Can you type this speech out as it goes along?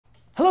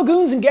Hello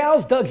Goons and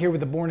Gals, Doug here with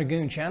the Born a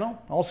Goon channel,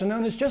 also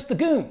known as just the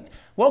Goon.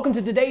 Welcome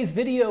to today's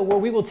video where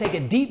we will take a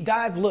deep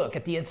dive look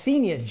at the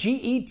Athena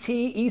Get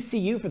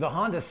ECU for the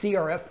Honda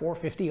CRF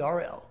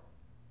 450RL.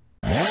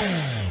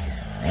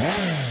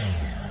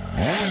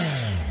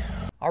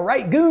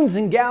 Alright Goons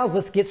and Gals,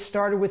 let's get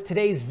started with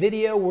today's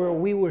video where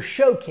we will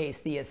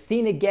showcase the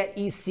Athena Get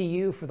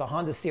ECU for the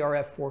Honda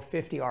CRF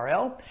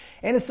 450RL.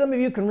 And as some of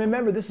you can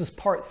remember, this is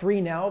part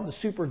 3 now of the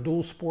Super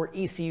Dual Sport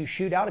ECU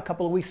shootout. A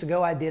couple of weeks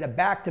ago I did a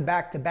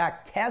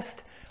back-to-back-to-back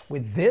test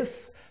with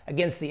this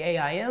against the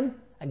AIM,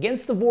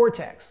 against the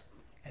Vortex.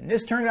 And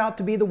this turned out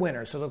to be the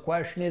winner. So the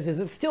question is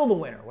it still the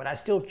winner? Would I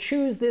still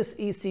choose this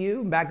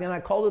ECU? Back then I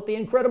called it the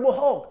Incredible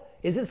Hulk.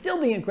 Is it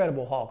still the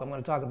Incredible Hulk? I'm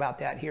going to talk about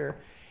that here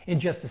in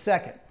just a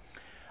second.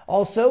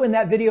 Also, in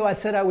that video, I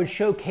said I would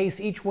showcase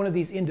each one of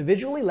these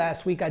individually.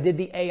 Last week, I did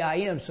the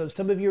AIM. So if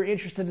some of you are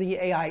interested in the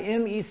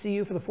AIM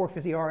ECU for the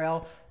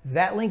 450RL,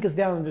 that link is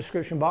down in the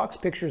description box.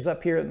 Pictures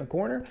up here in the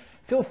corner.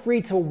 Feel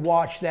free to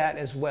watch that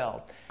as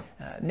well.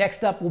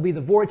 Next up will be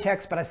the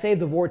Vortex, but I saved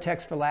the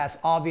Vortex for last,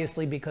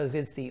 obviously, because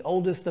it's the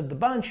oldest of the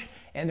bunch,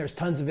 and there's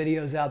tons of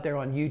videos out there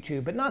on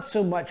YouTube, but not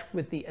so much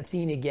with the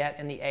Athena Get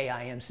and the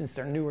AIM since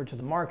they're newer to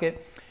the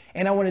market.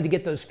 And I wanted to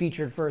get those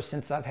featured first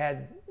since I've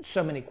had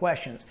so many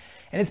questions.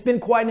 And it's been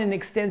quite an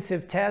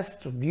extensive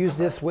test. I've used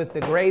this with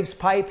the Graves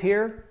pipe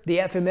here, the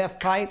FMF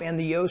pipe, and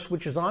the Yoast,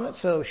 which is on it.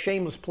 So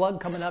shameless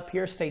plug coming up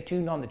here. Stay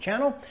tuned on the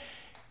channel.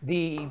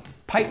 The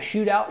pipe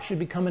shootout should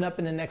be coming up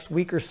in the next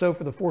week or so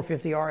for the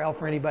 450RL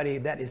for anybody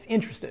that is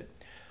interested.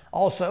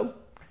 Also,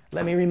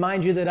 let me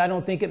remind you that I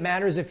don't think it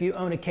matters if you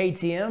own a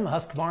KTM, a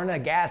Husqvarna, a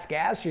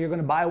Gas, or you're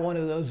going to buy one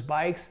of those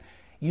bikes.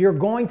 You're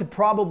going to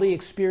probably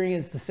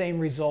experience the same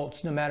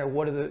results no matter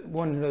what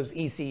one of those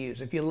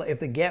ECUs. If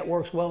the Get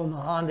works well in the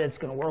Honda, it's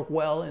going to work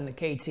well in the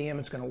KTM,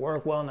 it's going to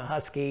work well in the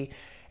Husky,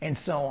 and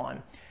so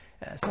on.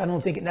 So I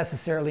don't think it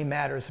necessarily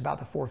matters about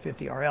the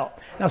 450RL.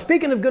 Now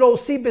speaking of good old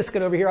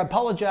Seabiscuit over here, I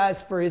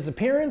apologize for his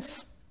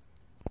appearance.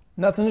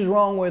 Nothing is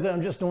wrong with it.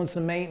 I'm just doing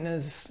some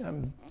maintenance.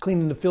 I'm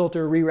cleaning the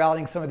filter,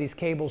 rerouting some of these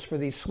cables for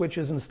these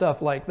switches and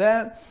stuff like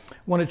that.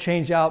 Want to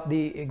change out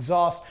the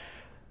exhaust.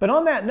 But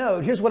on that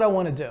note, here's what I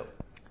want to do.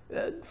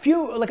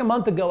 Like a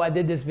month ago, I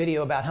did this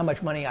video about how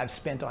much money I've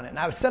spent on it. And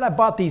I said I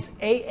bought these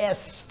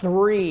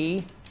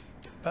AS3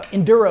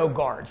 Enduro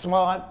guards.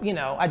 Well,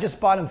 I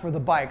just bought them for the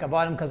bike. I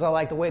bought them because I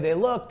like the way they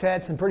looked,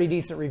 had some pretty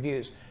decent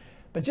reviews.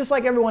 But just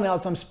like everyone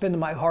else, I'm spending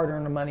my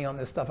hard-earned money on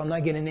this stuff. I'm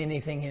not getting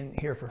anything in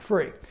here for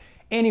free.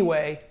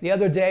 Anyway, the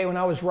other day when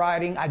I was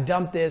riding, I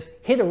dumped this,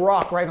 hit a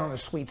rock right on a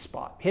sweet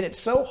spot. Hit it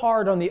so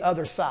hard on the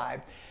other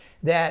side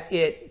that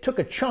it took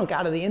a chunk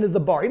out of the end of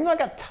the bar. Even though I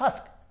got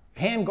Tusk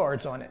hand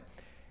guards on it.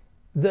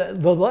 The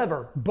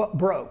lever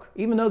broke,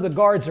 even though the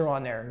guards are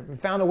on there. We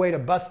found a way to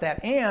bust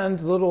that, and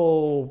the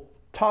little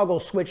toggle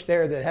switch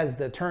there that has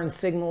the turn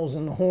signals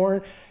and the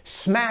horn,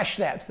 smashed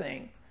that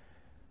thing.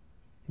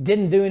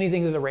 Didn't do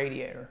anything to the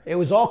radiator. It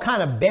was all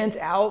kind of bent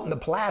out in the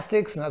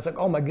plastics, and I was like,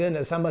 oh my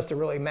goodness, I must have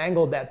really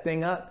mangled that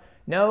thing up.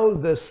 No,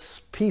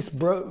 this piece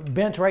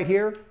bent right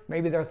here.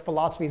 Maybe their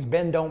philosophy is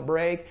bend, don't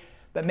break.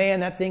 But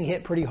man, that thing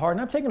hit pretty hard.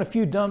 And I've taken a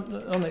few dumps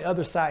on the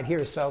other side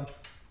here, so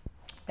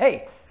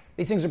hey,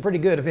 these things are pretty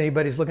good if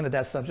anybody's looking at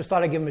that stuff. Just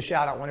thought I'd give them a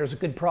shout out. When there's a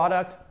good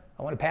product,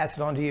 I want to pass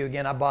it on to you.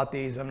 Again, I bought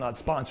these. I'm not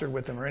sponsored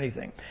with them or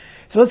anything.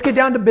 So let's get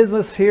down to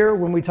business here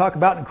when we talk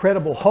about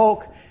Incredible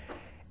Hulk.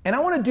 And I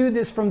want to do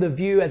this from the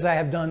view as I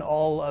have done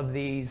all of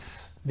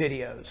these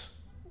videos.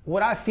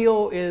 What I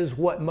feel is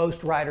what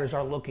most riders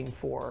are looking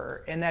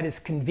for, and that is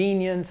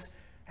convenience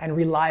and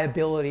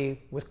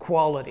reliability with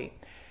quality.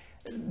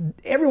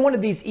 Every one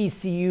of these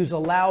ECUs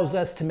allows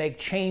us to make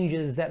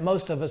changes that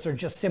most of us are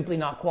just simply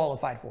not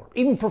qualified for.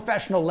 Even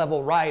professional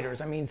level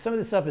riders. I mean, some of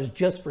this stuff is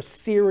just for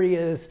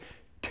serious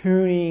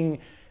tuning,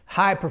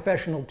 high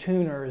professional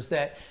tuners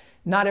that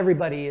not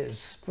everybody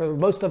is. For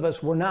most of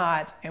us, we're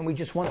not, and we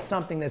just want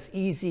something that's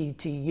easy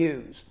to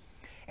use.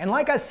 And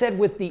like I said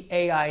with the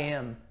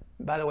AIM,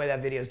 by the way,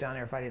 that video's down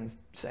there if I didn't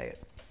say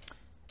it.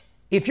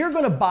 If you're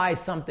going to buy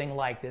something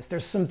like this,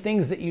 there's some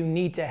things that you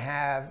need to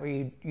have or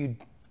you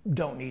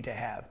don't need to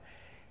have.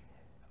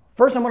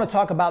 First, I'm going to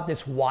talk about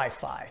this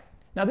Wi-Fi.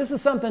 Now, this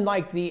is something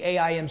like the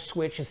AIM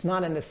switch. It's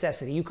not a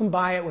necessity. You can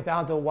buy it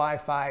without the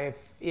Wi-Fi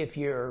if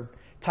you're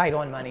tight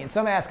on money. And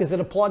some ask, is it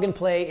a plug and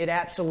play? It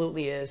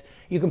absolutely is.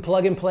 You can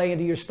plug and play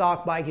into your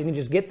stock bike. You can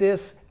just get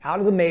this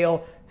out of the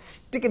mail,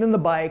 stick it in the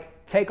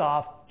bike, take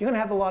off. You're going to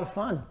have a lot of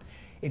fun.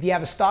 If you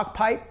have a stock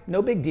pipe,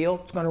 no big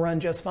deal. It's going to run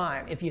just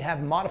fine. If you have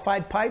a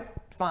modified pipe,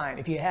 fine.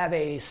 If you have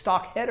a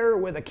stock header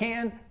with a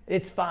can,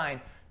 it's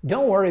fine.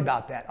 Don't worry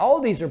about that. All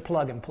of these are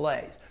plug and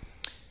plays.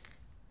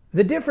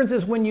 The difference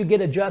is when you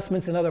get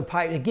adjustments in other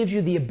pipes, it gives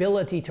you the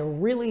ability to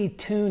really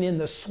tune in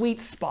the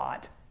sweet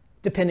spot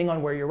depending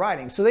on where you're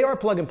riding. So they are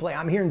plug and play.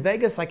 I'm here in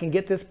Vegas, I can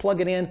get this,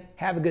 plug it in,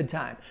 have a good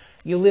time.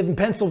 You live in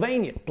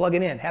Pennsylvania, plug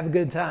it in, have a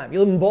good time. You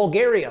live in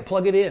Bulgaria,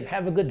 plug it in,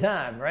 have a good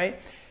time, right?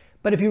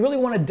 But if you really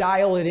want to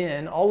dial it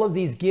in, all of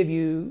these give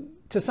you,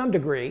 to some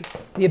degree,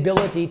 the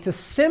ability to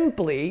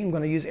simply, I'm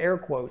going to use air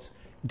quotes,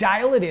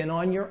 dial it in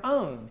on your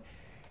own.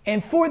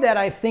 And for that,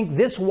 I think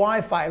this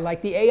Wi-Fi,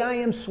 like the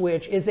AIM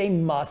switch, is a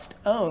must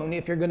own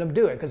if you're going to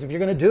do it. Because if you're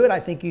going to do it, I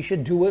think you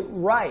should do it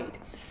right.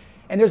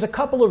 And there's a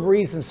couple of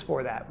reasons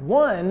for that.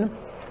 One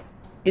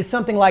is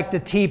something like the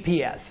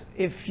TPS.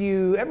 If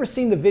you ever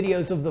seen the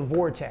videos of the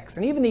Vortex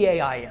and even the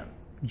AIM,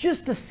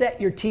 just to set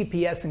your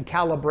TPS and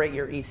calibrate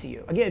your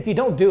ECU. Again, if you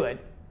don't do it,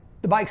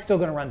 the bike's still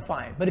going to run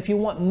fine. But if you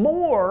want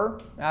more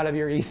out of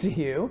your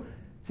ECU,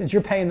 since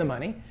you're paying the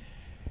money,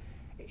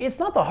 it's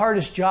not the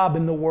hardest job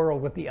in the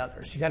world with the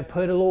others. You got to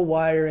put a little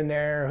wire in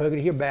there, hook it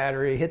to your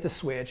battery, hit the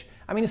switch.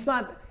 I mean, it's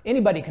not,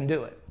 anybody can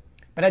do it.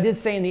 But I did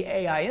say in the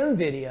AIM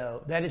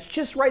video that it's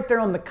just right there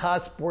on the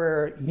cusp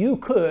where you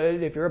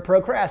could, if you're a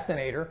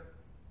procrastinator,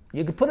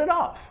 you could put it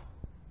off,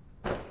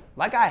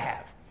 like I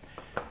have.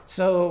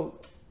 So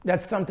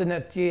that's something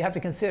that you have to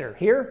consider.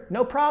 Here,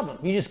 no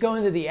problem. You just go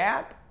into the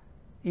app,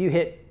 you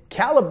hit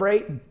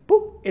calibrate, and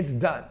boop, it's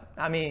done.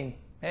 I mean,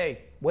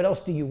 hey, what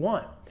else do you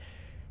want?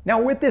 Now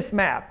with this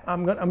map,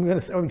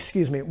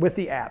 with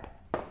the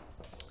app,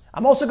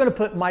 I'm also going to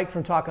put Mike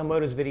from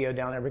Takamoto's video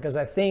down there because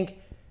I think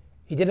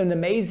he did an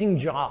amazing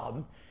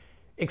job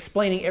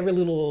explaining every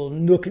little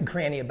nook and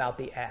cranny about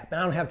the app.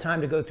 And I don't have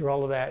time to go through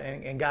all of that.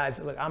 And guys,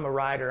 look, I'm a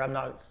rider. I'm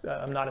not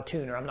a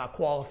tuner. I'm not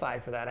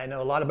qualified for that. I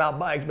know a lot about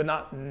bikes, but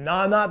not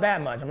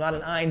that much. I'm not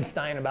an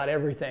Einstein about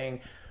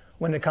everything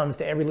when it comes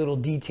to every little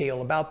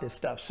detail about this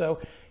stuff. So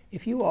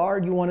if you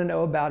want to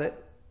know about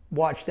it,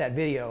 watch that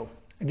video.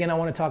 Again, I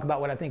want to talk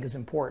about what I think is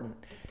important.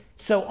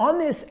 So on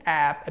this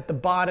app, at the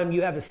bottom,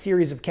 you have a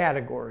series of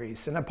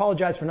categories. And I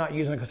apologize for not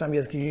using it because I'm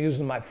just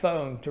using my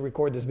phone to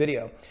record this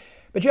video.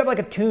 But you have like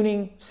a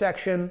tuning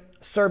section,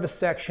 service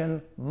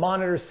section,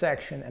 monitor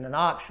section, and an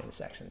option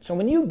section. So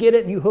when you get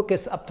it and you hook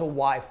this up to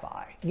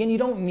Wi-Fi, again, you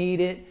don't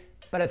need it,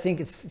 but I think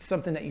it's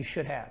something that you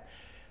should have.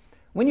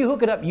 When you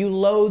hook it up, you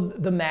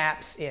load the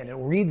maps in. It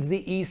reads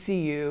the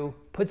ECU,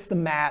 puts the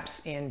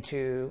maps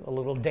into a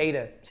little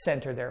data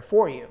center there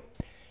for you.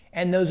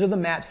 And those are the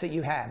maps that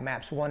you have,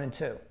 maps 1 and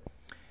 2.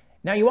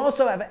 Now you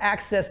also have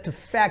access to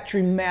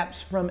factory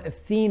maps from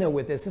Athena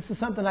with this. This is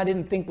something I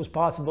didn't think was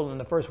possible in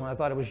the first one. I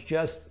thought it was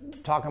just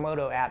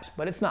Takamoto apps,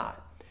 but it's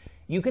not.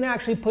 You can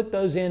actually put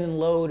those in and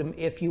load them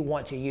if you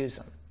want to use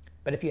them.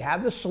 But if you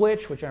have the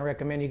switch, which I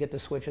recommend you get the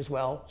switch as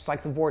well, it's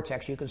like the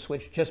Vortex, you can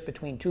switch just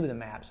between 2 of the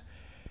maps.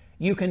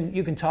 You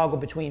can toggle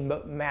between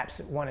maps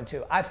 1 and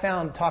 2. I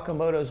found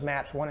Takamoto's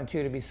maps 1 and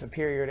 2 to be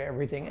superior to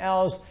everything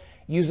else,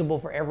 usable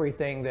for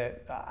everything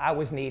that I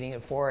was needing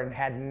it for, and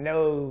had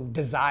no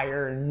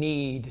desire or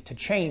need to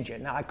change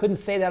it. Now, I couldn't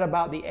say that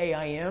about the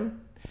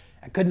AIM.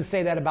 I couldn't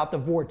say that about the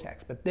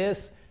Vortex, but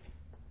this,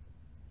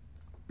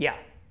 yeah,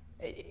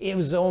 it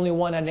was the only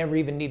one I never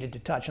even needed to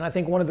touch. And I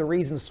think one of the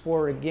reasons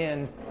for it,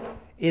 again,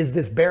 is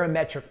this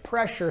barometric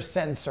pressure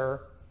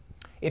sensor.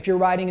 If you're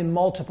riding in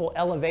multiple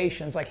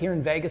elevations, like here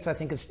in Vegas, I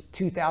think it's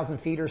 2,000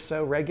 feet or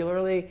so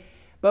regularly,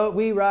 but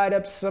we ride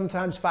up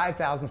sometimes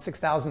 5,000,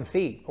 6,000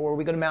 feet, or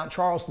we go to Mount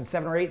Charleston,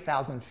 7,000 or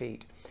 8,000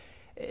 feet.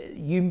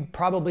 You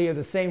probably are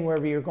the same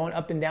wherever you're going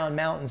up and down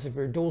mountains if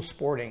you're dual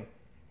sporting.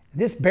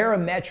 This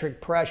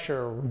barometric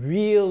pressure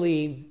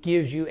really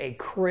gives you a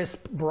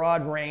crisp,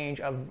 broad range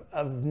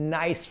of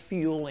nice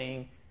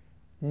fueling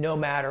no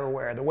matter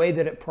where. The way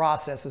that it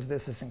processes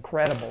this is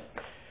incredible.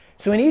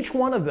 So in each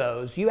one of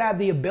those, you have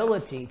the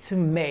ability to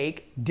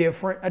make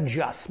different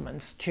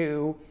adjustments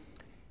to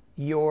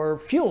your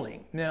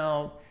fueling.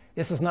 Now,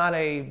 this is not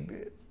a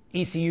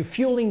ECU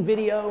fueling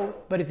video,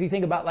 but if you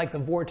think about like the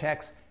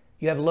Vortex,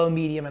 you have low,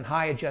 medium, and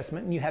high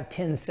adjustment, and you have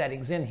 10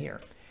 settings in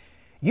here.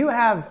 You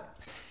have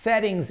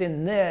settings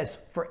in this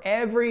for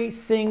every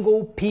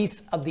single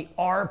piece of the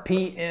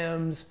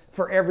RPMs,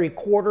 for every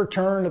quarter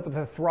turn of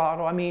the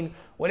throttle. I mean,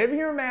 whatever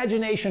your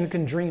imagination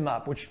can dream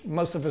up, which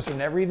most of us are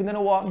never even going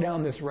to walk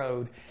down this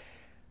road,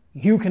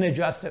 you can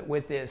adjust it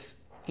with this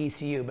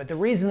ECU. But the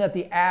reason that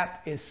the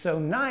app is so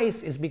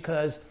nice is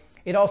because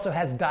it also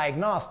has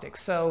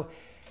diagnostics. So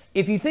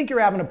if you think you're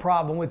having a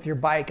problem with your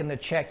bike and the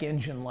check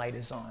engine light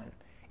is on,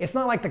 it's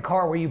not like the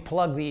car where you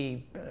plug the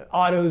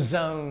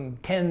AutoZone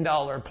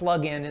 $10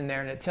 plug-in in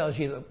there and it tells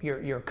you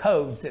your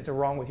codes that are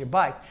wrong with your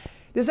bike.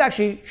 This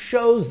actually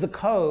shows the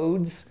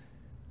codes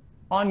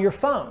on your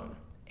phone.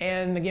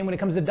 And again, when it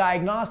comes to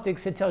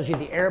diagnostics, it tells you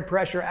the air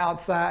pressure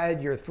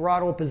outside, your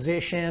throttle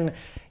position,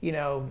 you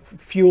know,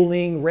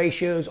 fueling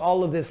ratios,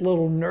 all of this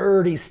little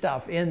nerdy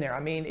stuff in there. I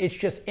mean, it's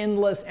just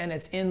endless and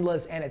it's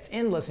endless and it's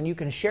endless, and you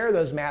can share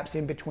those maps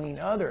in between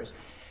others.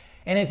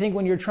 And I think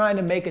when you're trying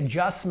to make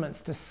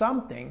adjustments to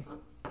something,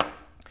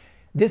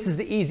 this is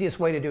the easiest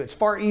way to do it. It's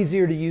far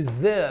easier to use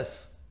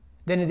this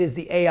than it is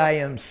the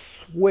AIM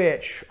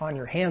switch on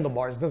your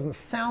handlebars. It doesn't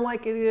sound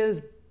like it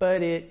is,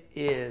 but it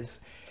is.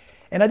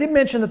 And I did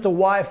mention that the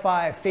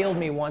Wi-Fi failed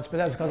me once, but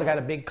that's because I got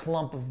a big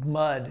clump of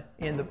mud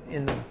in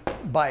the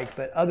bike.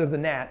 But other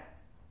than that,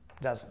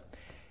 it doesn't.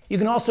 You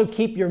can also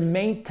keep your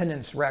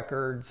maintenance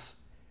records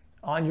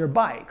on your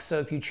bike. So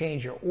if you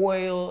change your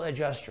oil,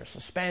 adjust your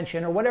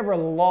suspension, or whatever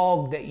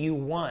log that you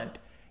want,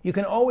 you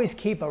can always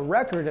keep a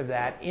record of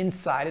that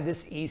inside of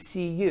this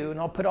ECU. And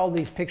I'll put all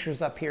these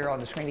pictures up here on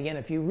the screen again.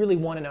 If you really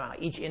want to know how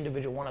each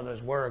individual one of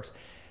those works,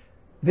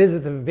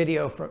 visit the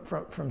video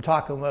from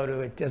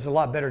Takomoto. It does a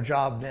lot better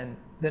job than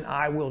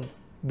I will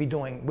be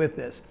doing with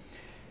this.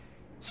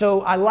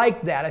 So I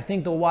like that. I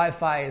think the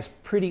Wi-Fi is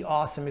pretty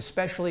awesome,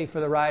 especially for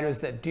the riders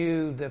that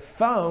do the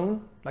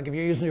phone. Like if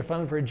you're using your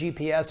phone for a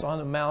GPS on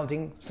the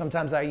mounting,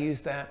 sometimes I use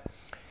that.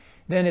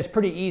 Then it's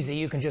pretty easy.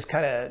 You can just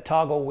kind of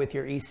toggle with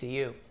your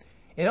ECU.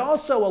 It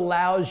also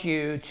allows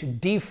you to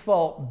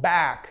default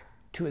back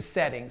to a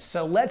setting.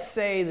 So let's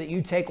say that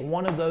you take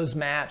one of those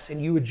maps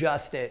and you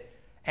adjust it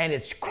and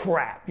it's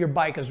crap. Your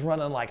bike is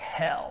running like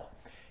hell.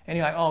 And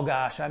you're like, oh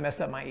gosh, I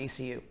messed up my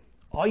ECU.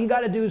 All you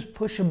got to do is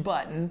push a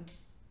button.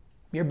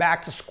 You're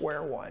back to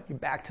square one. You're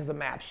back to the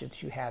maps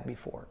that you had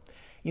before.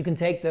 You can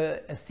take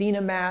the Athena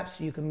maps,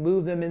 you can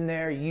move them in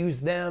there, use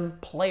them,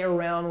 play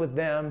around with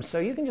them. So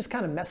you can just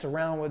kind of mess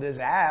around with this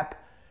app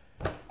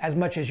as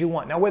much as you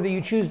want. Now, whether you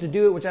choose to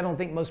do it, which I don't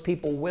think most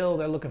people will,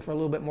 they're looking for a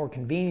little bit more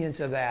convenience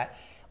of that,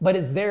 but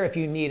it's there if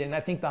you need it. And I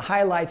think the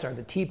highlights are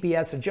the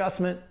TPS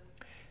adjustment,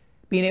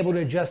 being able to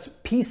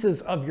adjust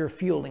pieces of your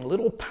fueling,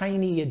 little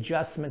tiny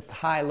adjustments to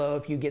high-low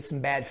if you get some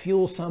bad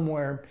fuel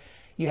somewhere.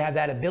 You have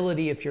that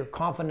ability if you're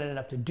confident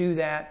enough to do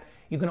that.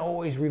 You can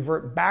always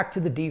revert back to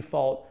the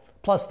default,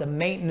 plus the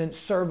maintenance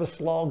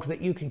service logs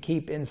that you can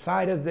keep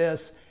inside of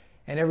this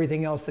and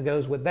everything else that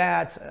goes with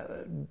that.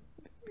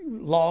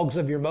 Logs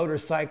of your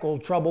motorcycle,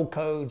 trouble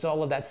codes,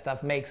 all of that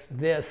stuff makes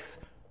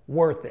this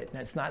worth it.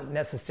 And it's not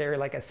necessary,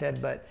 like I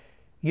said, but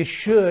you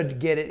should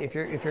get it if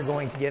you're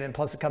going to get it. And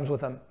plus it comes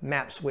with a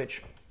map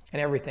switch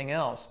and everything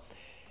else.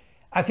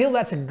 I feel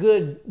that's a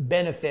good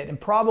benefit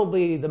and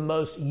probably the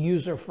most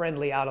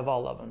user-friendly out of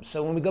all of them.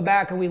 So when we go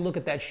back and we look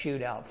at that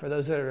shootout, for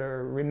those that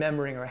are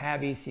remembering or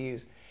have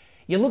ECUs,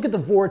 you look at the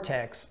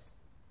Vortex,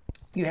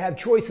 you have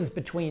choices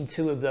between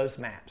two of those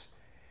maps.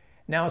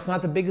 Now, it's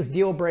not the biggest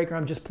deal breaker.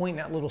 I'm just pointing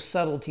out little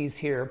subtleties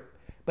here.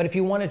 But if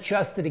you want to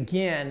adjust it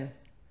again,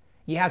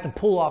 you have to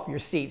pull off your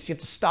seat. So you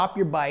have to stop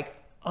your bike,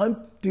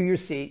 undo your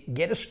seat,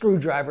 get a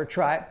screwdriver,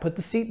 try it, put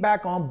the seat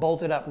back on,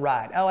 bolt it up,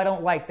 ride. Oh, I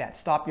don't like that.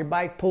 Stop your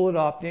bike, pull it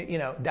off, you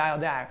know, dial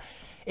down.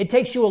 It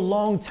takes you a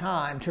long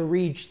time to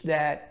reach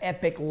that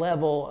epic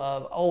level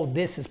of, oh,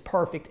 this is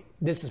perfect.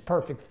 This is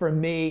perfect for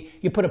me.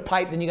 You put a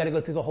pipe, then you got to go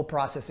through the whole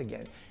process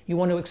again. You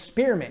want to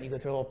experiment, you go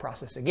through the whole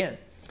process again.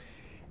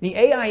 The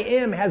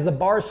AIM has the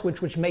bar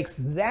switch, which makes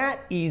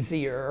that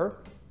easier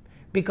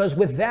because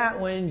with that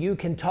one, you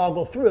can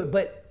toggle through it.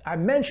 But I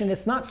mentioned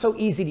it's not so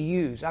easy to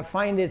use. I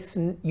find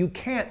you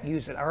can't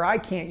use it, or I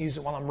can't use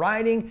it while I'm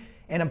riding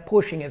and I'm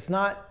pushing. It's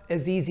not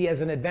as easy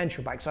as an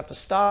adventure bike. So I have to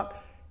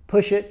stop,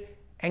 push it,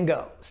 and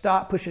go.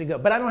 Stop, push it, and go.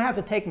 But I don't have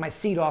to take my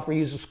seat off or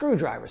use a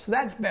screwdriver. So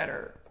that's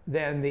better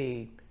than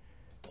the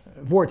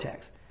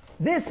Vortex.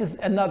 This is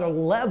another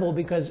level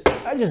because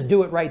I just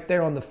do it right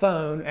there on the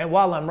phone. And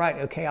while I'm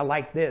riding, okay, I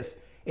like this.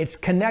 It's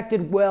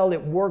connected well, it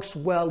works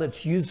well,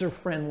 it's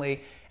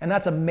user-friendly, and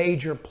that's a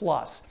major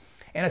plus.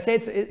 And I say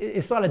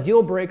it's not a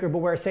deal breaker, but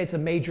where I say it's a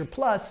major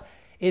plus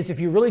is if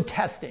you're really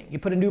testing. You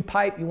put a new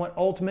pipe, you want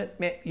ultimate,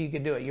 you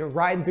can do it. You're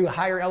riding through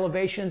higher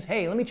elevations.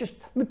 Hey, let me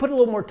put a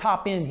little more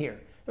top in here.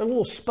 A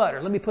little sputter,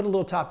 let me put a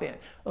little top in.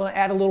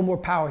 Add a little more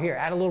power here,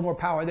 add a little more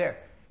power there.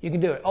 You can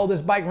do it. Oh,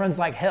 this bike runs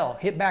like hell.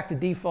 Hit back to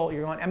default,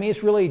 you're on. I mean,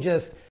 it's really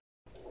just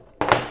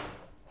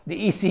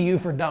the ECU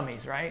for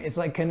dummies, right? It's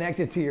like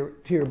connected to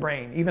your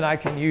brain. Even I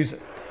can use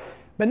it.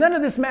 But none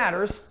of this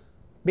matters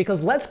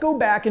because let's go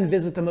back and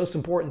visit the most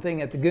important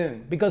thing at the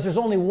Goon, because there's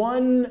only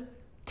one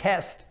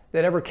test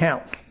that ever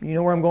counts. You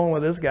know where I'm going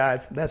with this,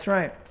 guys. That's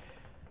right.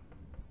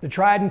 The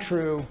tried and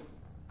true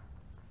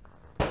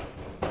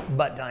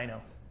Butt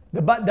Dyno.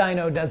 The Butt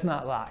Dyno does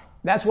not lie.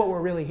 That's what we're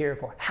really here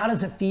for. How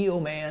does it feel,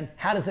 man?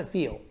 How does it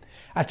feel?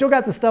 I still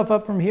got the stuff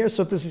up from here,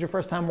 so if this is your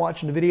first time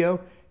watching the video,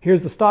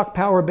 here's the stock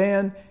power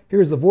band,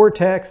 here's the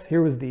Vortex,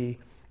 here was the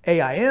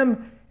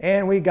AIM,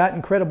 and we got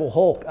Incredible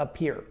Hulk up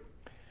here.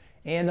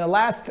 And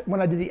when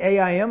I did the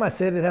AIM, I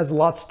said it has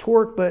lots of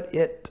torque, but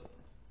it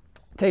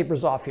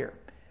tapers off here.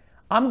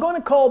 I'm going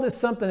to call this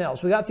something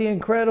else. We got the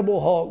Incredible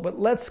Hulk, but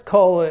let's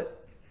call it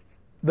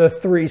the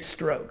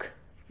 3-stroke.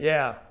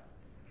 Yeah.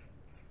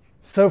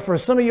 So for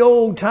some of you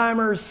old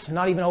timers,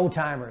 not even old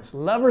timers,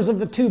 lovers of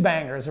the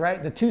 2-bangers,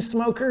 right? The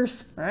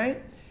 2-smokers,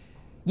 right?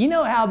 You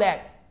know how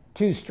that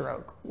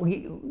 2-stroke,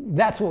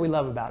 that's what we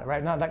love about it,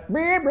 right? Not like,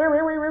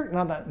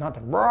 not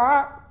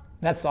the,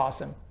 that's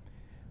awesome.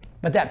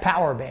 But that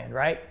power band,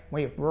 right?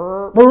 When you,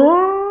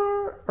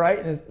 right?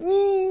 And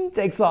it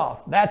takes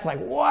off. That's like,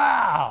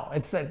 wow,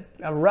 it's a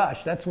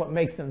rush. That's what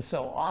makes them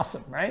so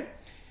awesome, right?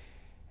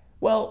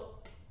 Well,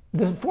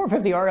 the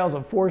 450RL is a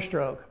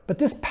 4-stroke, but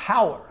this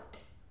power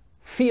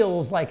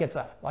feels like it's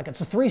a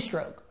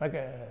 3-stroke, like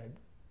a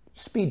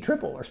speed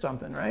triple or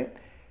something, right?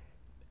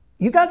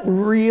 You got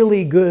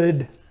really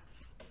good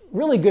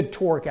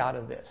torque out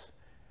of this.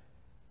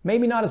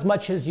 Maybe not as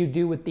much as you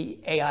do with the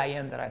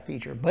AIM that I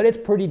feature, but it's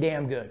pretty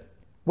damn good.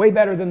 Way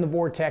better than the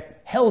Vortex.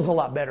 Hell's a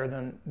lot better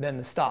than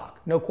the stock,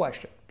 no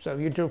question. So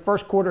you do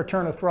first quarter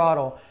turn of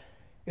throttle,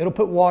 it'll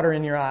put water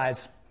in your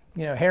eyes,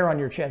 you know, hair on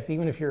your chest,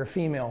 even if you're a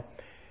female.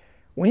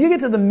 When you get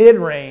to the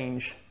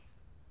mid-range,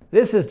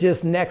 this is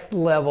just next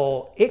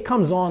level. It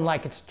comes on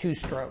like it's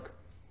two-stroke.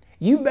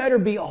 You better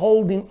be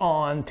holding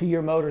on to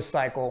your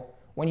motorcycle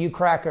when you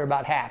crack her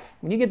about half.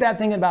 When you get that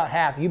thing about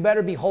half, you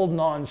better be holding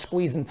on,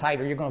 squeezing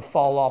tighter. You're going to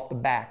fall off the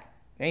back.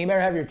 And you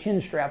better have your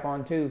chin strap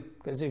on too,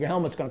 because your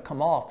helmet's going to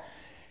come off.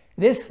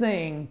 This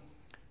thing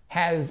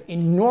has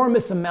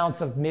enormous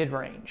amounts of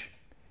mid-range.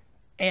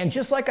 And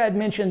just like I had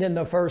mentioned in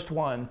the first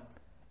one,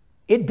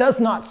 it does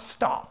not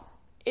stop.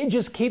 It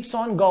just keeps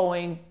on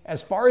going.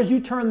 As far as you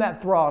turn that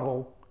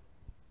throttle,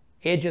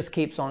 it just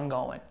keeps on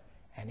going.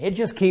 And it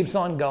just keeps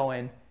on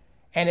going.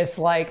 And it's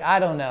like, I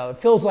don't know, it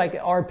feels like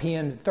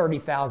RPM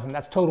 30,000.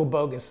 That's total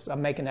bogus.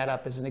 I'm making that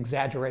up as an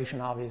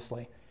exaggeration,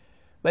 obviously.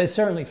 But it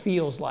certainly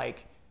feels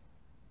like,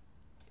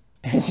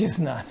 it's just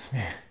nuts.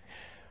 Man,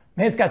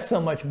 it's got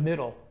so much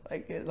middle.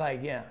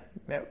 Yeah,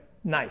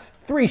 nice.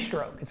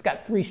 Three-stroke. It's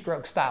got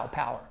three-stroke style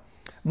power.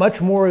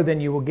 Much more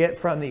than you will get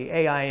from the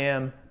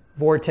AIM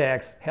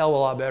Vortex. Hell of a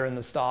lot better than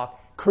the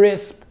stock.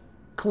 Crisp,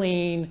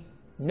 clean,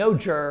 no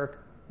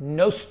jerk,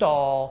 no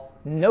stall,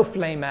 no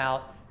flame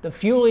out. The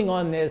fueling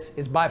on this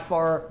is by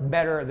far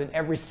better than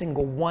every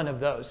single one of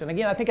those. And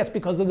again, I think that's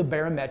because of the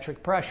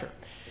barometric pressure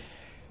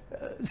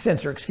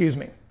sensor, excuse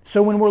me.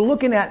 So when we're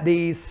looking at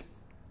these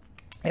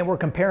and we're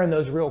comparing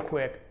those real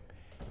quick,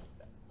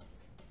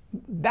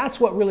 that's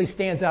what really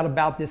stands out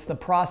about this, the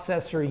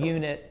processor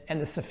unit and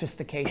the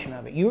sophistication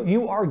of it.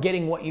 You are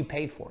getting what you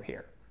paid for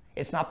here.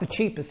 It's not the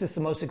cheapest, it's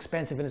the most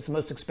expensive, and it's the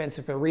most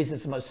expensive for a reason.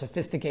 It's the most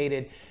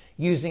sophisticated,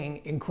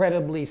 using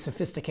incredibly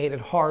sophisticated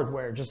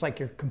hardware, just like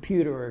your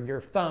computer or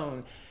your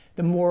phone.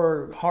 The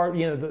more hard,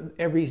 you know,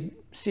 every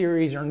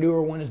series or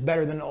newer one is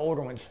better than the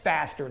older one. It's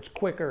faster, it's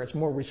quicker, it's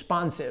more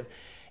responsive.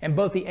 And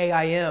both the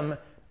AIM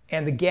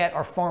and the Get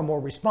are far more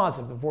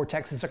responsive. The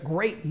Vortex is a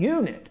great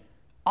unit,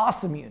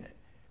 awesome unit.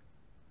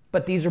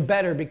 But these are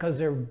better because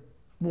they're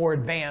more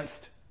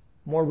advanced,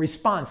 more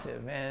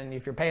responsive. And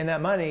if you're paying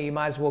that money, you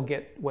might as well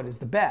get what is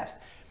the best.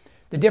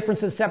 The difference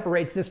that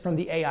separates this from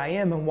the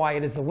AIM and why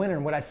it is the winner,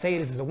 and what I say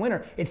it is the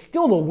winner, it's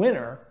still the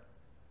winner,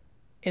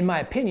 in my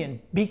opinion,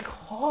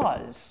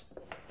 because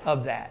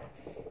of that.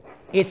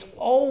 It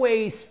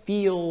always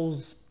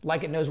feels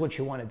like it knows what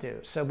you want to do.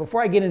 So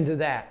before I get into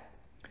that,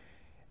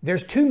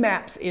 there's two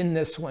maps in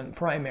this one,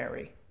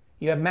 primary.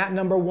 You have map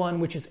number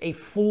 1, which is a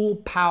full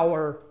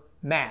power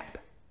map.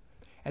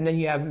 And then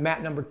you have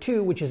map number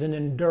 2, which is an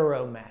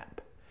enduro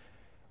map.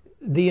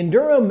 The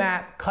enduro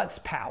map cuts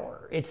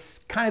power. It's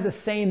kind of the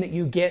same that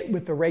you get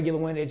with the regular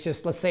one. It's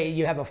just, let's say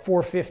you have a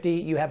 450,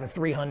 you have a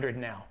 300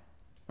 now,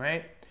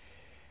 right?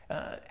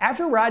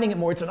 After riding it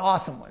more, it's an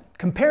awesome one.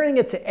 Comparing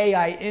it to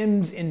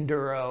AIM's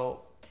enduro,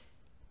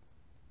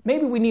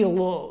 maybe we need a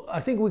little,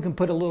 I think we can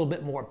put a little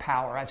bit more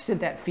power. I've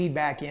sent that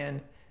feedback in.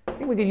 I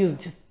think we could use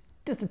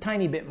just a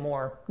tiny bit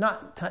more,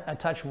 not a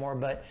touch more,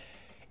 but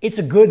it's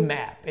a good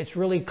map. It's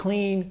really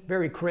clean,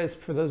 very crisp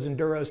for those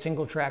enduro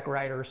single track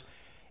riders.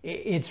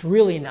 It's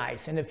really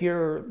nice. And if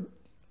you're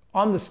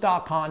on the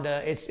stock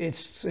Honda, it's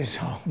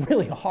a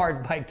really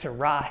hard bike to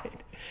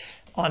ride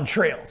on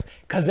trails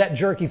because that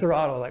jerky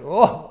throttle, like,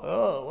 whoa,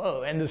 whoa,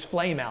 whoa, and those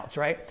flame outs,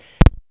 right?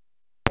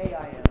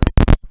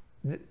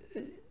 AIM,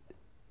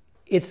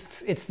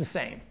 it's the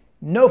same.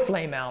 No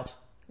flame outs,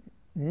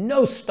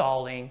 no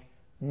stalling,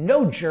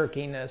 no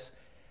jerkiness,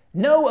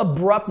 no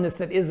abruptness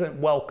that isn't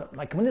welcome.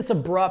 Like when it's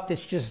abrupt,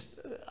 it's just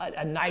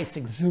a nice,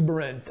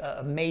 exuberant,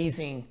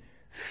 amazing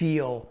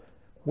feel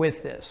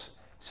with this.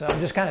 So I'm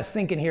just kind of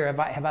thinking here,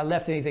 have I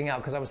left anything out?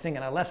 Because I was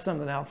thinking I left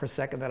something out for a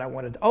second that I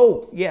wanted to,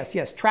 oh,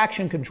 yes,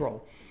 traction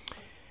control.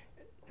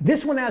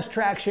 This one has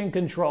traction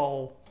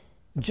control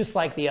just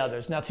like the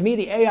others. Now to me,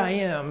 the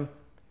AIM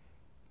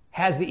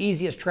has the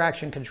easiest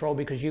traction control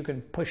because you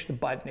can push the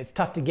button. It's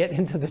tough to get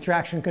into the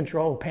traction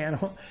control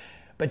panel,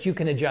 but you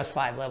can adjust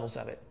 5 levels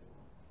of it.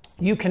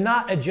 You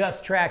cannot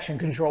adjust traction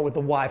control with the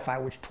Wi-Fi,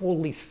 which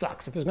totally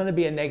sucks. If there's going to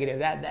be a negative,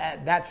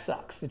 that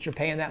sucks, that you're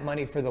paying that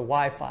money for the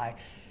Wi-Fi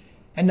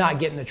and not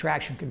getting the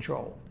traction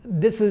control.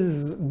 This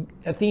is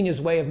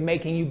Athena's way of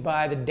making you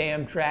buy the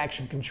damn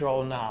traction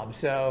control knob.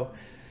 So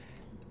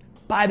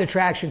buy the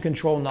traction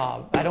control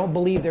knob. I don't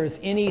believe there's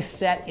any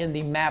set in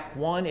the map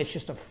 1. It's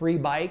just a free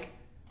bike.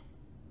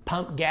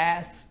 Pump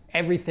gas,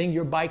 everything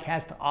your bike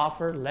has to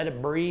offer. Let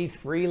it breathe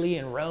freely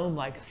and roam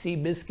like a sea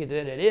biscuit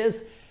that it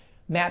is.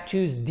 Map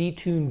 2's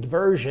detuned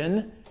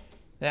version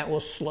that will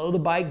slow the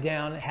bike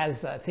down. It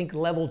has, I think,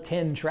 level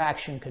 10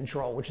 traction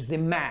control, which is the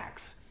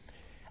max.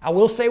 I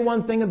will say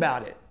one thing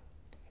about it.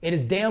 It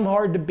is damn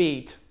hard to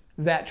beat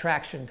that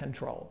traction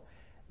control.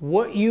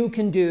 What you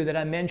can do that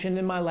I mentioned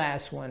in my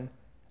last one,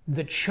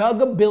 the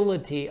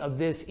chuggability of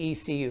this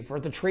ECU for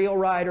the trail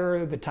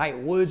rider, the tight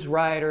woods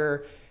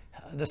rider,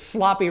 the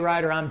sloppy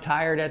rider, I'm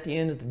tired at the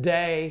end of the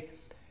day.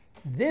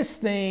 This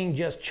thing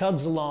just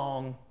chugs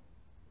along.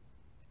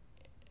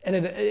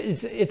 And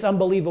it's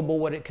unbelievable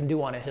what it can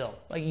do on a hill.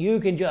 Like you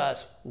can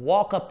just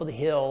walk up the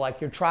hill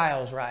like you're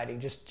trials riding.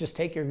 Just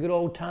take your good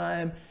old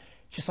time,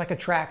 Just like a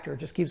tractor, it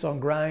just keeps on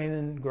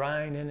grinding,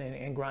 grinding,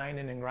 and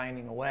grinding and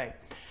grinding away.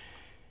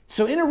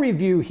 So in a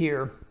review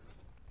here,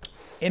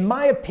 in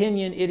my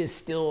opinion, it is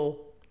still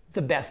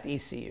the best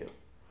ECU.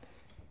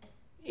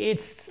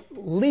 It's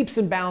leaps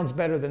and bounds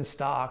better than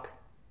stock.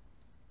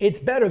 It's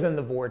better than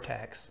the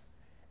Vortex.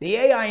 The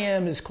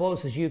AIM is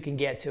close as you can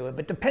get to it,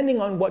 but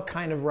depending on what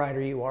kind of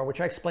rider you are,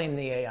 which I explained in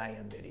the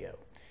AIM video,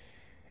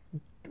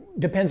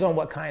 depends on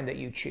what kind that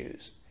you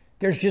choose.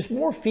 There's just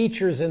more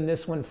features in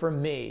this one for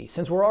me,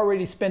 since we're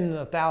already spending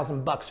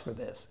 $1,000 for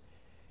this.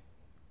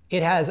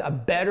 It has a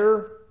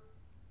better,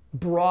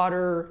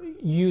 broader,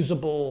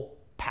 usable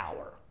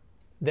power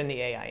than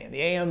the AIM.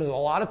 The AIM is a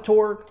lot of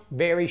torque,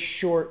 very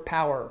short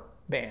power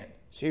band.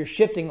 So you're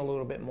shifting a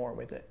little bit more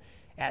with it.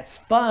 That's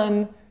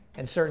fun,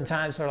 and certain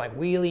times they're like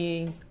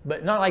wheeling,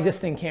 but not like this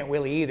thing can't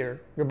wheelie either.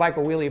 Your bike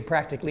will wheelie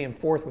practically in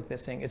fourth with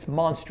this thing. It's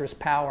monstrous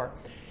power.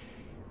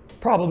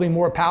 Probably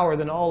more power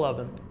than all of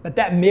them. But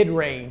that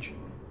mid-range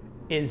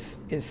is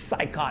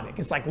psychotic.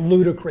 It's like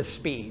ludicrous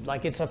speed.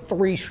 Like it's a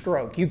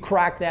 3-stroke. You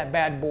crack that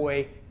bad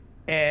boy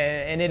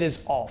and it is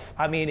off.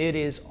 I mean, it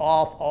is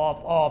off,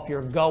 off, off.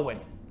 You're going,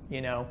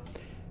 you know.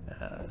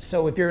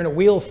 So if you're in a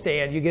wheel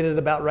stand, you get it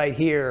about right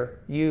here,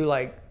 you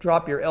like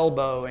drop your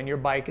elbow and your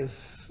bike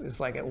is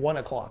like at 1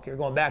 o'clock. You're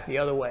going back the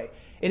other way.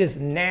 It is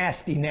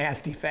nasty,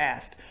 nasty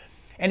fast.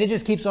 And it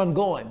just keeps on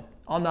going.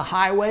 On the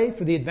highway,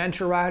 for the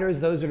adventure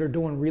riders, those that are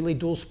doing really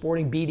dual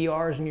sporting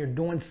BDRs and you're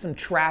doing some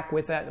track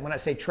with that, and when I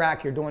say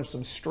track, you're doing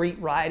some street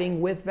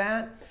riding with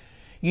that,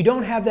 you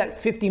don't have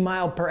that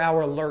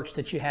 50-mile-per-hour lurch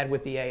that you had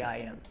with the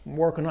AIM. I'm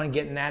working on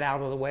getting that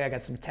out of the way. I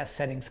got some test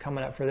settings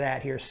coming up for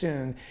that here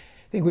soon.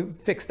 I think we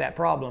fixed that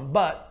problem,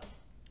 but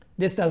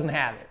this doesn't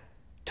have it.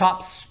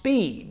 Top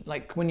speed,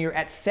 like when you're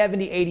at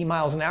 70, 80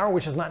 miles an hour,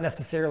 which is not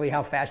necessarily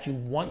how fast you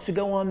want to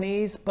go on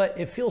these, but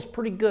it feels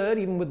pretty good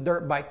even with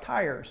dirt bike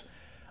tires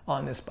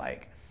on this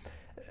bike.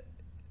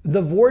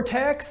 The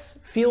Vortex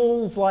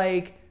feels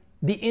like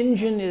the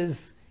engine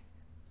is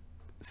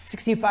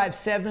 65,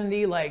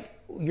 70, like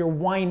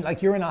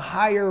you're in a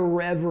higher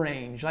rev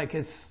range. Like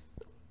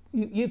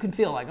you can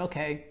feel like,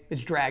 okay,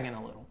 it's dragging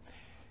a little.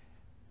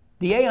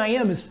 The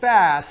AIM is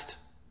fast,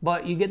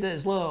 but you get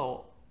this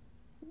little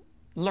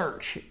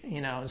lurch,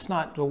 you know. It's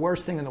not the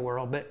worst thing in the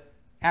world, but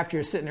after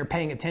you're sitting there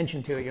paying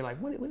attention to it, you're like,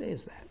 what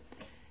is that?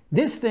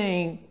 This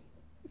thing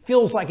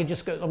feels like it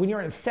just goes, when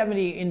you're in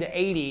 70 into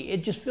 80,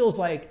 it just feels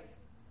like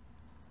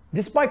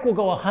this bike will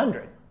go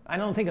 100. I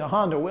don't think a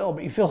Honda will,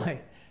 but you feel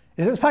like,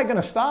 is this bike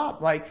gonna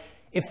stop? Like,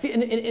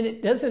 and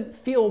it doesn't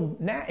feel,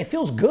 it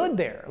feels good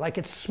there. Like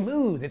it's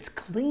smooth, it's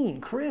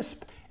clean,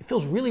 crisp. It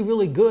feels really,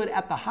 really good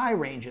at the high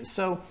ranges.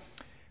 So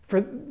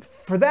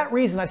for that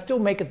reason, I still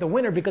make it the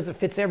winner because it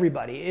fits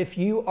everybody. If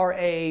you are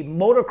a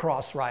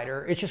motocross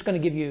rider, it's just gonna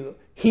give you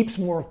heaps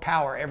more of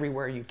power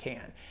everywhere you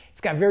can.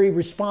 It's got very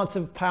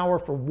responsive power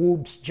for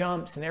whoops,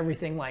 jumps, and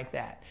everything like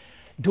that.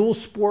 Dual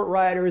sport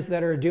riders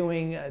that are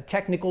doing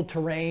technical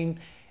terrain,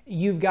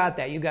 you've got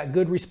that. You've got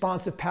good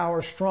responsive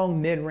power, strong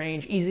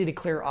mid-range, easy to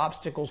clear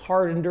obstacles.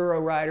 Hard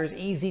enduro riders,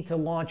 easy to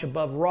launch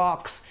above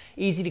rocks,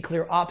 easy to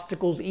clear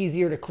obstacles,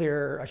 easier to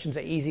clear, I shouldn't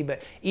say easy,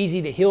 but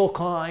easy to hill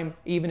climb,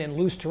 even in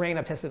loose terrain.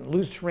 I've tested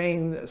loose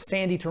terrain,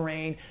 sandy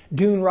terrain,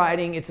 dune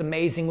riding. It's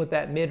amazing with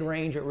that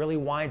mid-range. It really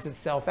winds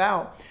itself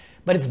out.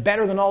 But it's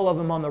better than all of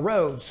them on the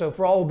road. So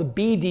for all the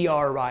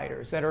BDR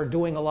riders that are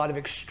doing a lot of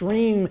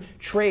extreme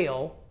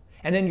trail,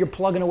 and then you're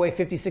plugging away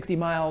 50, 60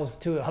 miles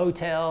to a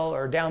hotel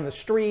or down the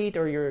street,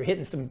 or you're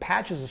hitting some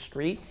patches of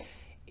street,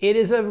 it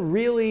is a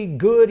really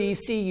good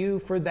ECU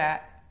for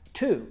that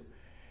too.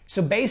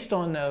 So based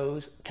on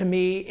those, to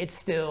me, it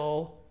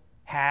still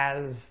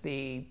has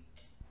the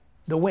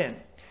win.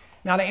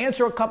 Now to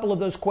answer a couple of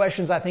those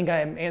questions, I think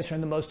I am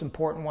answering the most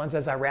important ones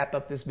as I wrap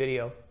up this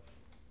video.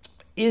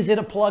 Is it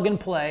a plug and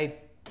play?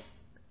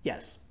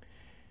 Yes.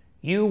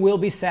 You will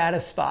be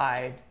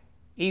satisfied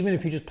even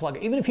if you just plug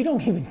it, even if you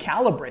don't even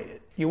calibrate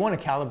it. You want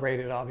to calibrate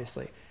it,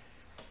 obviously,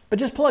 but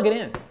just plug it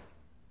in.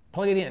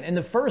 Plug it in. And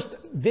the first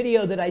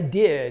video that I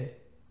did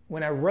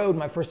when I rode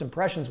my first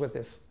impressions with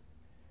this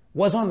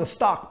was on the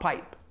stock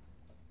pipe.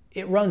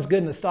 It runs good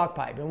in the stock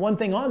pipe. And one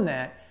thing on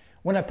that,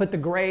 when I put the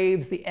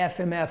Graves, the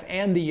FMF,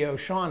 and the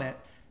Yosh on it,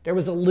 there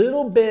was a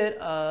little bit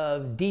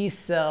of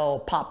D-cell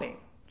popping.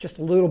 Just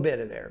a little bit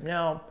of there.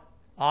 Now,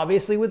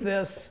 obviously with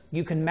this,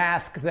 you can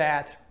mask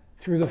that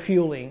through the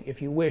fueling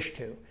if you wish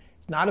to.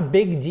 It's not a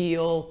big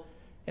deal,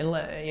 and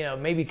you know,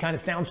 maybe kind of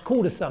sounds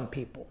cool to some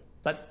people,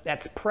 but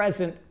that's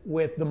present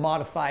with the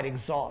modified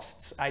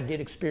exhausts. I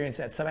did experience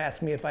that. Some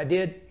asked me if I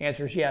did.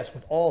 Answer is yes,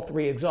 with all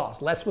 3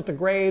 exhausts. Less with the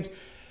Graves,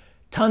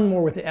 ton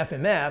more with the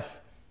FMF, a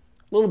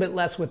little bit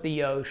less with the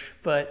Yosh,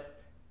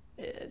 but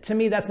to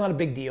me, that's not a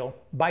big deal.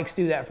 Bikes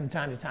do that from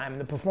time to time,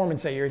 and the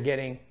performance that you're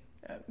getting,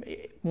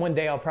 one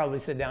day I'll probably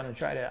sit down and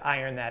try to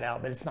iron that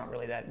out, but it's not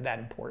really that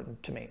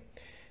important to me.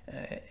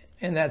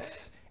 And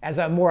that's, as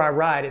more I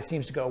ride, it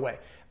seems to go away.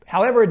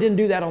 However, it didn't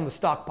do that on the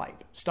stock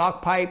pipe.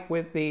 Stock pipe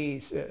with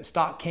the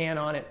stock can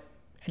on it,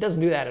 it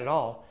doesn't do that at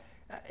all.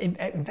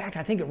 In fact,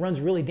 I think it runs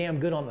really damn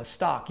good on the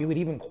stock. You would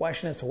even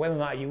question as to whether or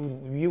not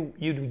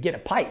you'd get a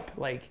pipe.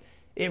 Like,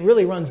 it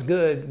really runs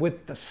good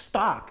with the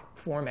stock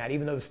format,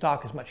 even though the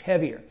stock is much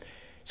heavier.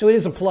 So it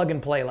is a plug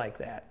and play like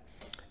that.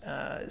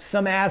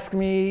 Some ask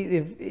me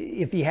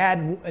if you had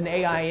an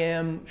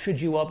AIM, should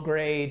you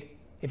upgrade?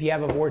 If you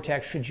have a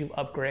Vortex, should you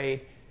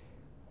upgrade?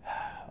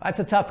 That's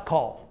a tough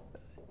call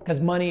because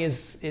money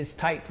is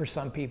tight for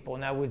some people.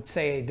 And I would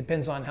say it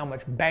depends on how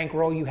much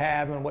bankroll you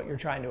have and what you're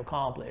trying to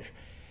accomplish.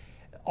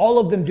 All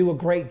of them do a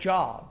great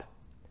job.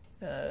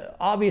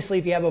 Obviously,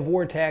 if you have a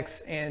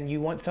Vortex and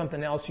you want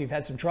something else, you've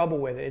had some trouble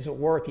with it, is it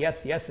worth?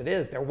 Yes, it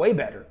is. They're way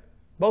better.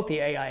 Both the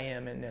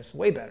AIM and this,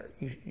 way better.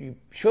 You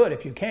should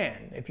if you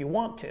can, if you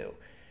want to.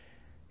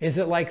 Is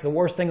it like the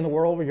worst thing in the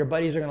world where your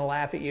buddies are going to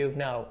laugh at you?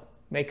 No.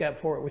 Make up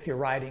for it with your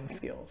riding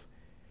skills.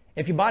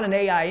 If you bought an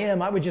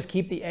AIM, I would just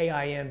keep the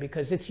AIM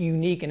because it's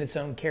unique in its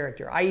own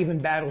character. I even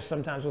battle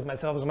sometimes with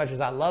myself as much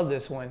as I love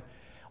this one.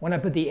 When I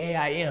put the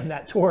AIM,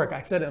 that torque,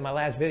 I said it in my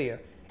last video,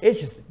 it's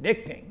just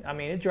addicting. I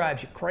mean, it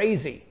drives you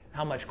crazy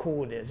how much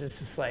cool it is. It's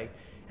just like,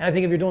 and I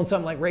think if you're doing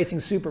something like racing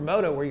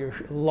supermoto where you're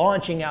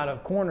launching out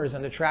of corners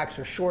and the tracks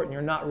are short and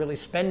you're not really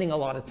spending a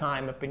lot of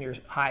time up in your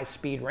high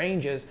speed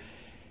ranges,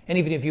 and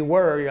even if you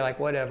were, you're like,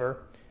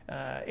 whatever,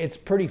 it's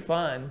pretty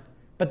fun.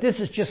 But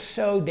this is just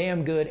so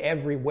damn good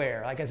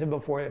everywhere. Like I said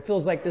before, it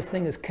feels like this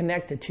thing is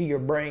connected to your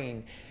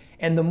brain.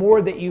 And the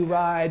more that you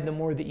ride, the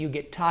more that you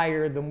get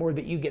tired, the more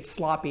that you get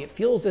sloppy. It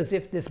feels as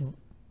if this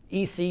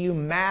ECU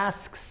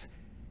masks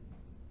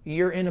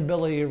your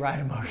inability to ride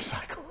a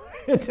motorcycle.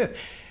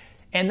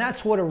 And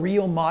that's what a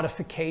real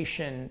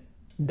modification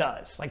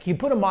does. Like, you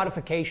put a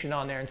modification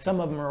on there and some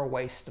of them are a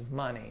waste of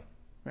money,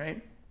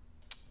 right?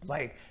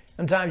 Like,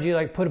 sometimes you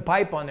like put a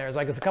pipe on there. It's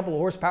like, is a couple of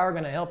horsepower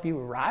going to help you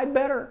ride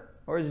better?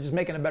 Or is it just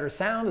making a better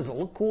sound? Does it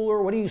look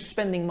cooler? What are you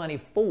spending money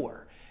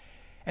for?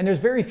 And there's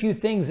very few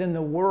things in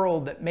the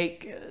world that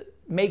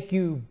make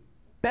you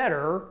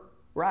better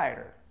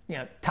rider. You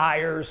know,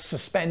 tires,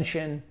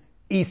 suspension,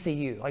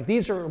 ECU. Like,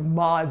 these are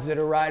mods that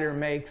a rider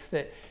makes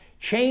that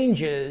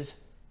changes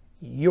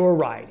your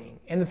riding.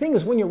 And the thing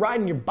is, when you're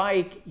riding your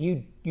bike,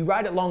 you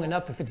ride it long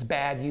enough. If it's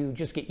bad, you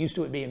just get used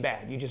to it being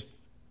bad. You just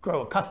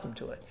grow accustomed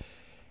to it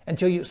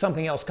until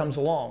something else comes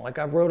along. Like,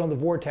 I rode on the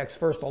Vortex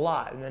first a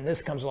lot, and then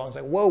this comes along. It's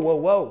like, whoa, whoa,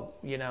 whoa,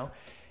 you know?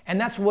 And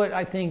that's what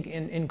I think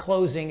in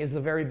closing is the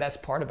very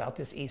best part about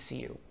this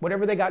ECU.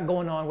 Whatever they got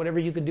going on, whatever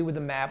you could do with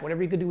the map,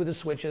 whatever you could do with the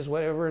switches,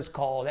 whatever it's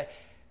called,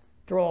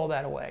 throw all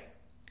that away.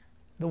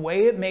 The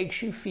way it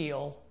makes you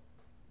feel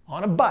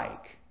on a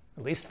bike,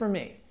 at least for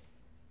me,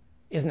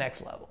 is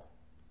next level.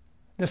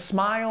 The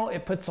smile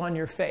it puts on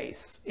your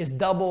face is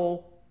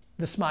double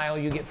the smile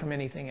you get from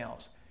anything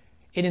else.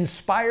 It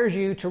inspires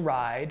you to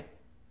ride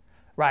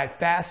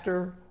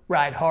faster,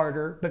 ride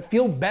harder, but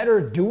feel better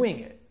doing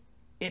it.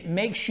 It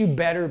makes you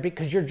better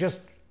because you're just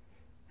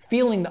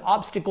feeling the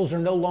obstacles are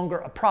no longer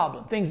a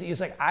problem. Things that you're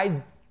like,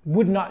 I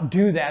would not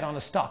do that on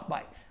a stock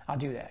bike. I'll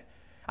do that.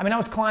 I mean, I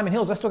was climbing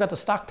hills. I still got the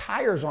stock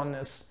tires on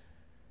this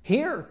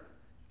here.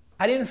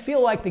 I didn't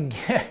feel like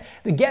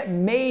the Get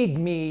made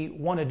me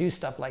want to do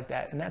stuff like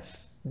that.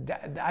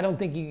 And I don't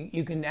think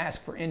you can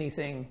ask for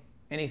anything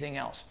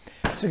else.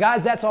 So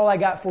guys, that's all I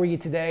got for you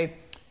today.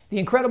 The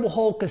Incredible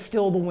Hulk is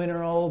still the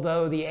winner,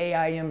 although the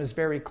AIM is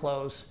very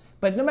close.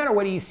 But no matter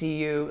what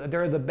ECU,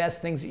 they're the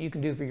best things that you can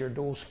do for your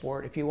dual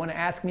sport. If you want to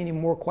ask me any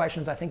more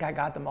questions, I think I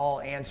got them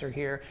all answered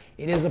here.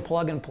 It is a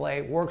plug and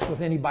play. Works with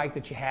any bike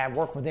that you have,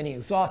 work with any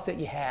exhaust that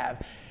you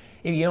have.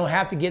 If you don't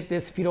have to get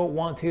this if you don't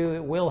want to,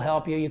 it will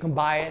help you. You can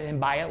buy it and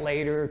buy it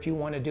later if you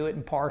want to do it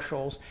in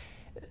partials.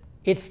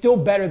 It's still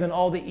better than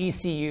all the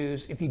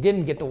ECUs if you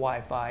didn't get the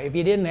Wi-Fi. If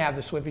you didn't have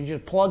the Swift, you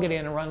just plug it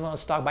in and run it on a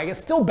stock bike. It's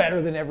still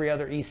better than every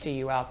other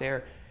ECU out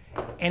there.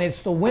 And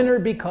it's the winner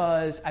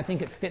because I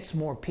think it fits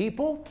more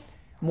people,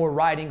 more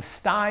riding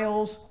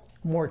styles,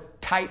 more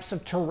types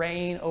of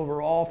terrain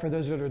overall for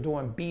those that are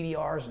doing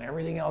BDRs and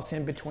everything else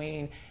in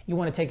between. You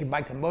want to take your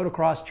bike to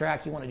motocross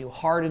track, you want to do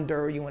hard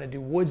enduro, you want to do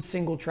wood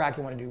single track,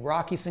 you want to do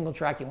rocky single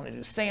track, you want to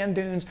do sand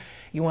dunes,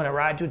 you want to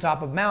ride to the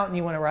top of a mountain,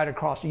 you want to ride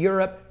across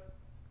Europe.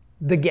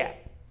 The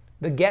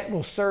Get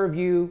will serve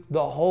you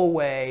the whole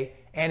way,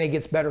 and it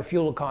gets better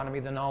fuel economy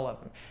than all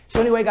of them.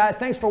 So anyway, guys,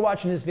 thanks for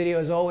watching this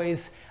video. As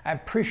always, I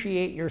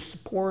appreciate your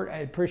support. I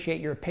appreciate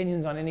your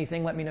opinions on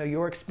anything. Let me know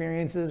your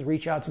experiences.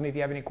 Reach out to me if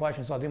you have any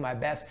questions. I'll do my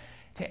best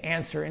to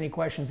answer any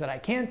questions that I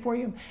can for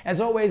you.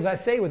 As always, I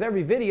say with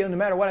every video, no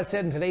matter what I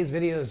said in today's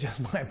video, is just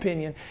my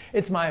opinion.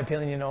 It's my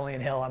opinion only,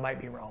 and hell, I might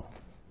be wrong.